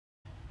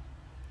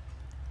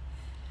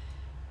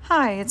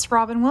Hi, it's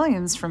Robin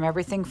Williams from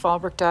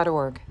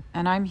everythingfallbrook.org,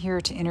 and I'm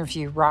here to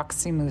interview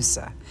Roxy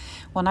Moosa.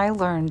 When I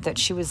learned that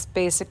she was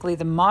basically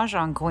the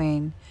Mahjong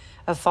queen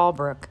of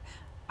Fallbrook,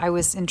 I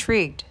was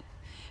intrigued.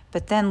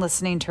 But then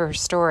listening to her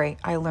story,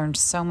 I learned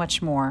so much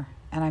more,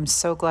 and I'm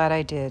so glad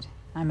I did.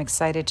 I'm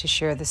excited to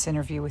share this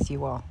interview with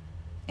you all.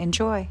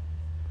 Enjoy.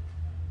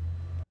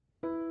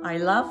 I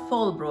love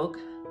Fallbrook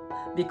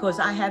because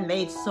I have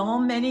made so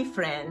many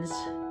friends,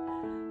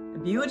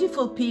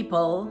 beautiful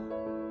people,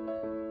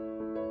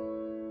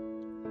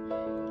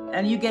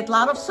 and you get a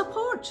lot of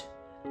support,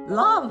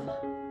 love.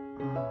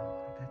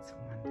 Oh, that's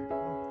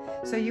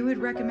wonderful. So you would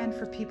recommend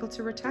for people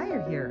to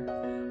retire here?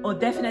 Oh,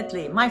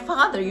 definitely. My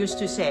father used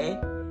to say,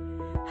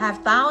 have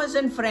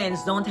 1,000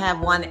 friends, don't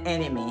have one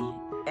enemy.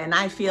 And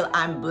I feel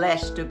I'm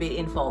blessed to be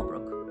in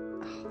Fallbrook.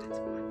 Oh, that's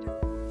wonderful.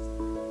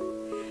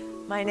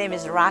 My name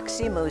is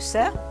Araxy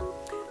Moosa.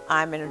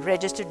 I'm a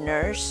registered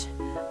nurse.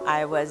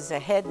 I was a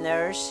head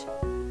nurse,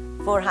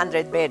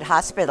 400-bed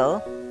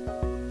hospital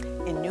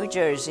in New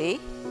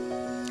Jersey.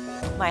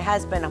 My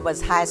husband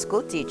was a high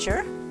school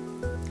teacher.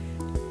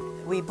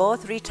 We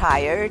both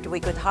retired. We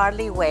could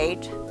hardly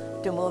wait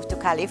to move to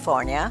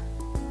California.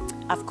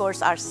 Of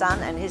course, our son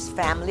and his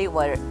family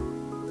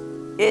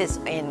is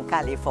in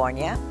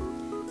California.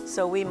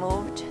 So we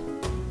moved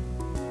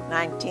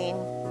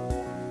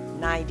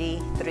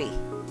 1993.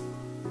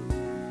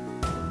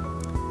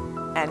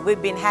 And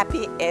we've been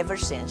happy ever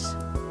since.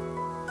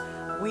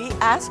 We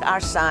asked our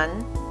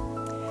son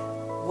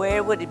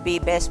where would it be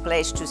best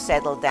place to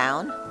settle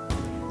down,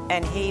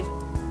 and he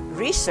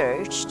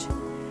researched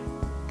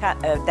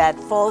that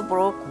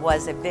Fallbrook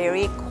was a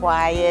very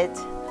quiet,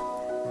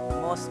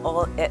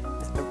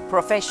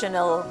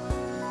 professional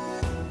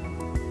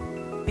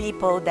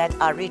people that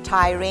are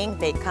retiring.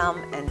 They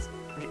come and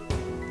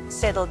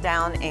settle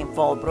down in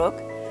Fallbrook.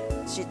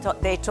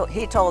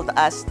 He told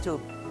us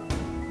to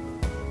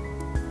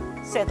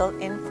settle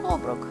in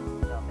Fallbrook.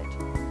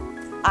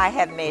 I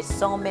have made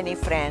so many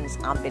friends,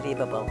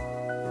 unbelievable.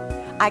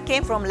 I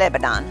came from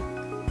Lebanon.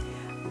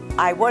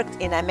 I worked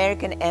in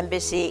American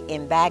Embassy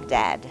in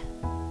Baghdad.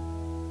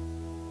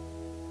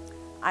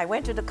 I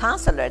went to the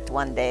consulate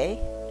one day.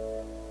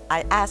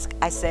 I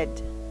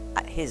said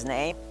his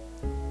name.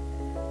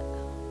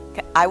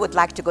 I would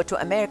like to go to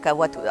America,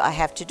 what do I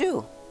have to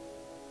do?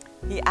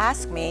 He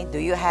asked me, do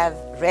you have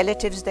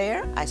relatives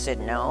there? I said,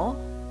 no.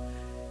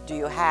 Do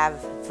you have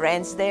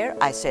friends there?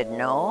 I said,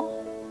 no.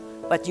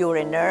 But you're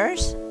a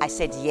nurse? I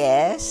said,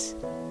 yes.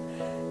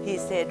 He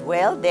said,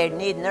 well, they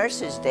need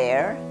nurses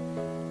there.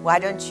 Why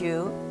don't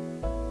you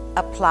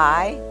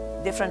apply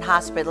different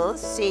hospitals,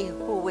 see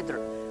who would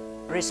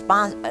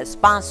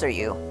sponsor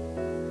you?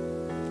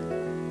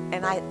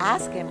 And I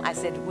asked him, I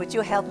said, would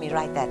you help me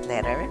write that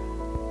letter?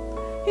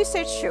 He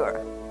said,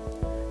 sure.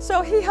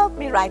 So he helped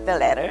me write the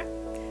letter.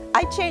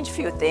 I changed a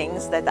few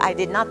things that I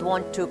did not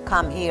want to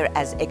come here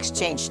as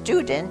exchange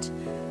student.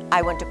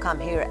 I want to come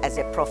here as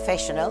a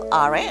professional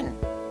RN.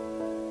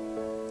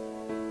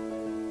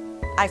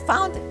 I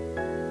found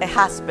a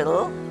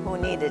hospital who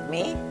needed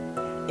me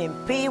in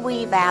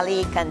Pewee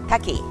Valley,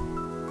 Kentucky.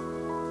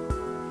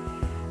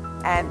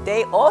 And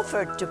they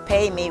offered to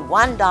pay me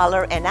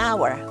 $1 an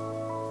hour.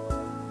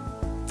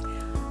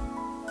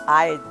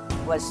 I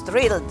was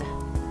thrilled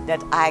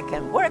that I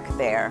can work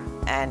there,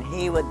 and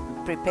he would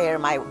prepare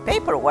my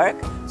paperwork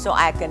so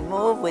I can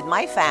move with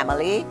my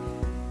family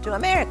to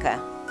America.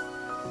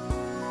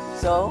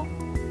 So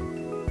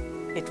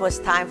it was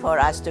time for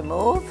us to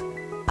move.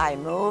 I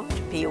moved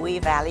to Pewee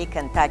Valley,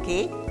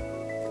 Kentucky,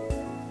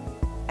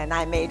 and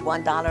I made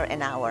 $1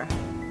 an hour,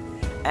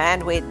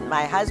 and with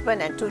my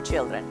husband and 2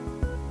 children.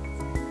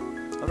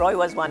 Roy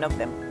was one of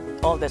them,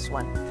 oldest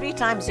one. 3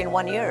 times in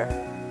 1 year.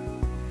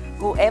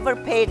 Whoever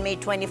paid me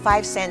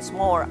 25 cents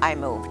more, I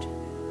moved.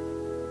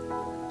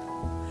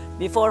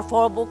 Before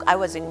Fallbrook, I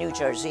was in New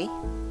Jersey.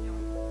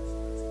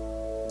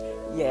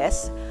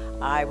 Yes,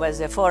 I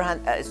was a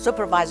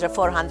supervisor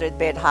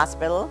 400-bed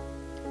hospital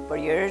for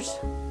years,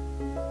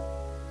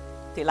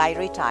 till I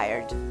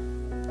retired.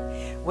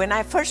 When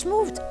I first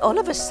moved, all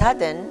of a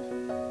sudden,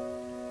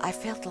 I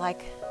felt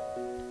like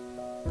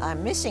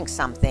I'm missing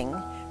something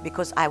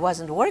because I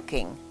wasn't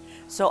working.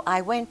 So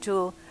I went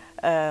to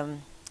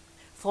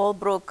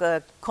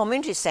Fallbrook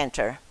Community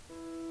Center,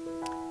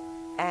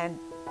 and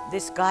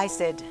this guy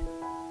said,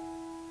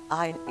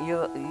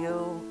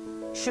 you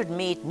should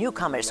meet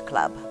Newcomers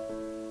Club.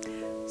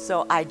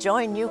 So I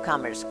joined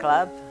Newcomers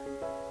Club,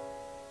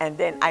 and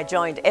then I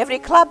joined every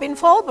club in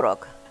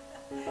Fallbrook.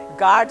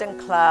 Garden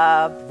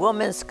Club,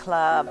 Women's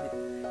Club,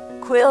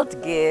 Quilt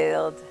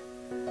Guild,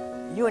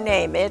 you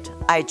name it,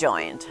 I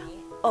joined.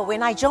 Oh,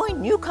 when I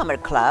joined Newcomer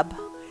Club,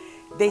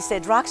 they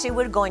said, Roxy,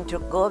 we're going to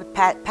go to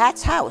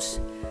Pat's house.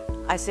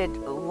 I said,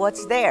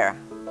 what's there?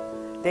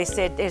 They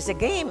said, there's a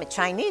game, a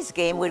Chinese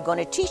game, we're going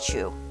to teach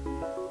you.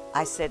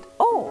 I said,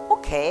 oh,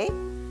 okay.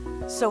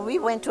 So we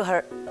went to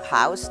her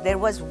house. There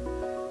was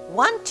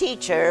one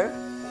teacher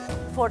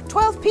for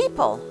 12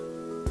 people.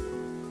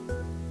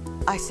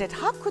 I said,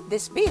 how could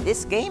this be?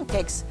 This game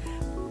takes,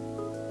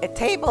 a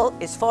table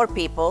is 4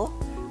 people,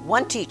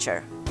 one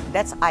teacher.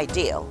 That's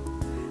ideal,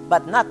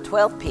 but not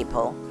 12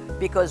 people,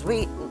 because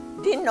we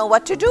didn't know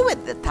what to do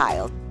with the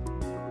tile.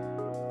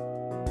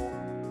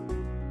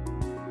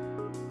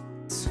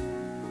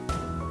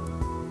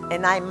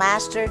 And I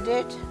mastered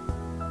it.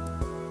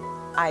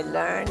 I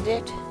learned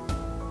it.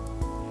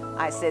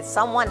 I said,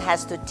 someone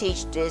has to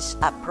teach this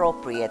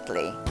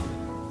appropriately.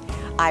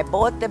 I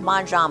bought the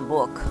Mahjong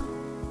book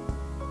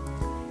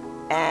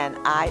and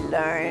I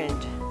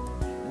learned,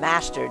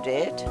 mastered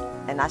it,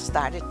 and I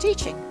started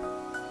teaching.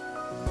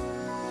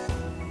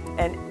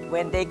 And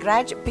when they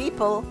graduate,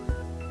 people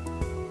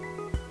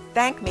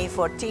thank me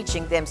for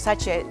teaching them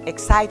such an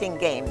exciting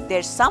game.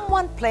 There's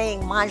someone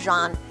playing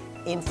Mahjong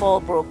in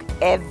Fallbrook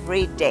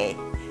every day,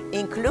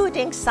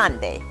 including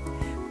Sunday,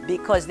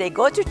 because they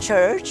go to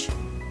church,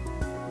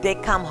 they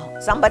come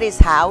somebody's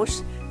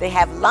house, they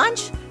have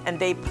lunch, and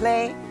they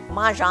play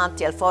Mahjong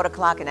till 4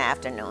 o'clock in the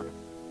afternoon.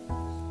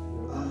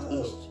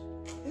 East.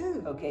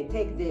 Okay,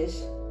 take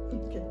this.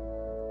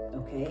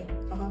 Okay?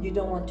 You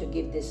don't want to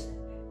give this.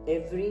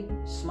 Every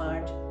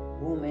smart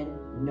woman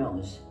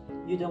knows.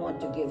 You don't want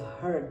to give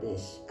her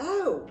this.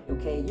 Oh.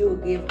 Okay, you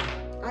give.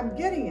 I'm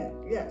getting it,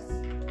 yes.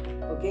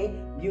 Okay,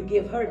 you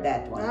give her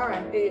that one. All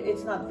right.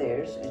 It's not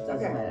theirs. It doesn't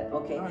Okay. matter.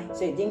 Okay, All right.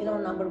 say ding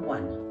dong number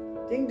 1.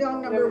 Ding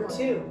dong number 1.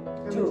 2.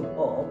 2.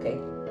 Oh, okay.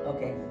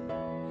 Okay.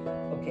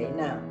 Okay,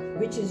 now,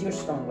 which is your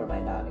stronger, my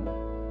darling?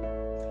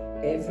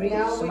 Every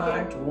Now we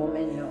smart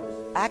woman knows.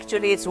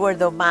 Actually, it's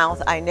word of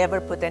mouth. I never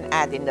put an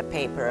ad in the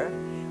paper.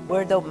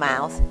 Word of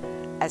mouth.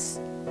 As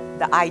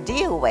the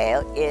ideal way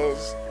is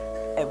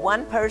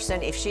one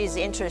person, if she's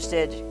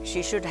interested,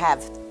 she should have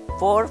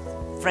 4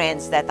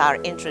 friends that are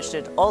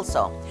interested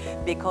also.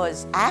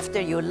 Because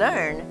after you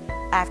learn,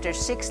 after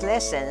 6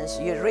 lessons,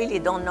 you really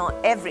don't know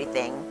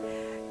everything.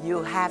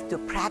 You have to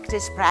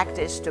practice,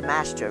 practice to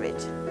master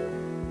it.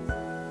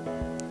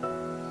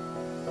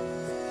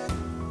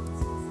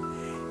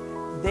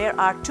 There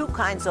are 2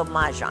 kinds of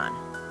Mahjong,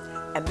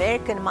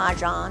 American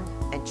Mahjong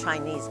and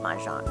Chinese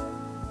Mahjong.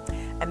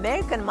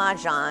 American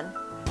Mahjong,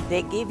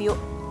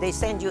 they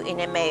send you in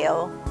a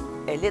mail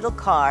a little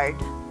card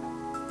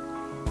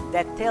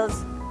that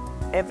tells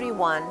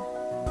everyone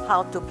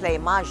how to play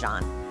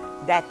Mahjong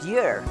that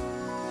year.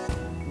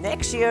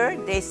 Next year,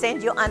 they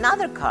send you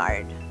another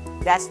card.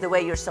 That's the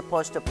way you're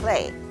supposed to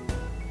play.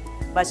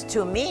 But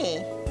to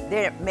me,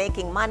 they're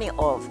making money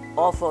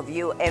off of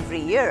you every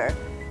year,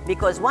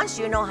 because once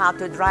you know how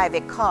to drive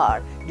a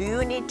car, do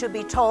you need to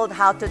be told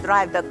how to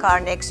drive the car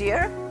next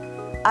year?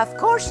 Of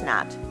course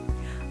not.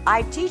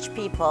 I teach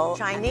people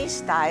Chinese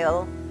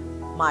style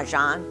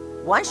Mahjong.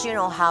 Once you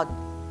know how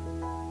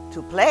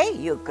to play,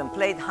 you can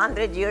play it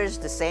 100 years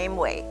the same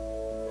way.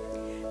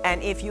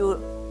 And if you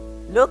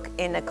look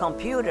in a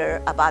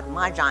computer about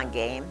Mahjong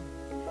game,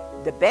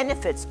 the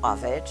benefits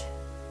of it,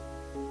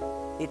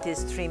 it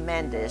is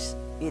tremendous.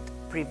 It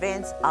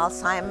prevents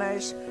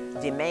Alzheimer's,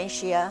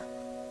 dementia,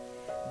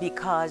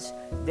 because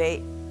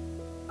they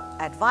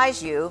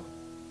advise you,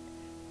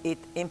 it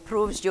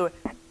improves your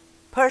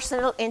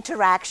personal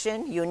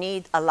interaction, you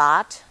need a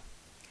lot,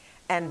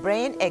 and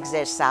brain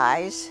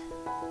exercise.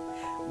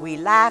 We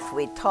laugh,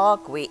 we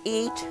talk, we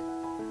eat,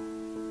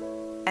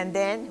 and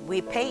then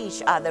we pay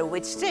each other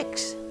with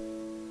sticks.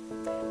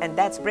 And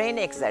that's brain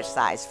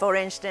exercise. For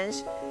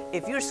instance,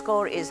 if your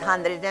score is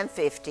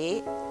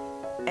 150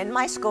 and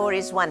my score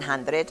is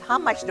 100, how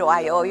much do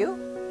I owe you?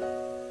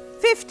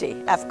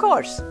 50, of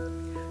course.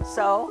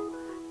 So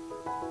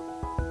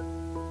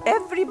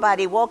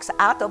everybody walks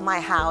out of my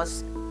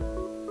house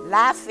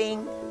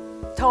laughing,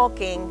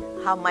 talking,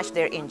 how much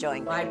they're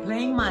enjoying. By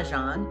playing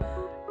Mahjong,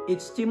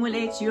 it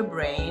stimulates your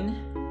brain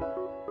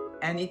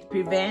and it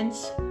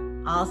prevents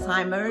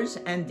Alzheimer's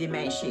and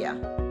dementia.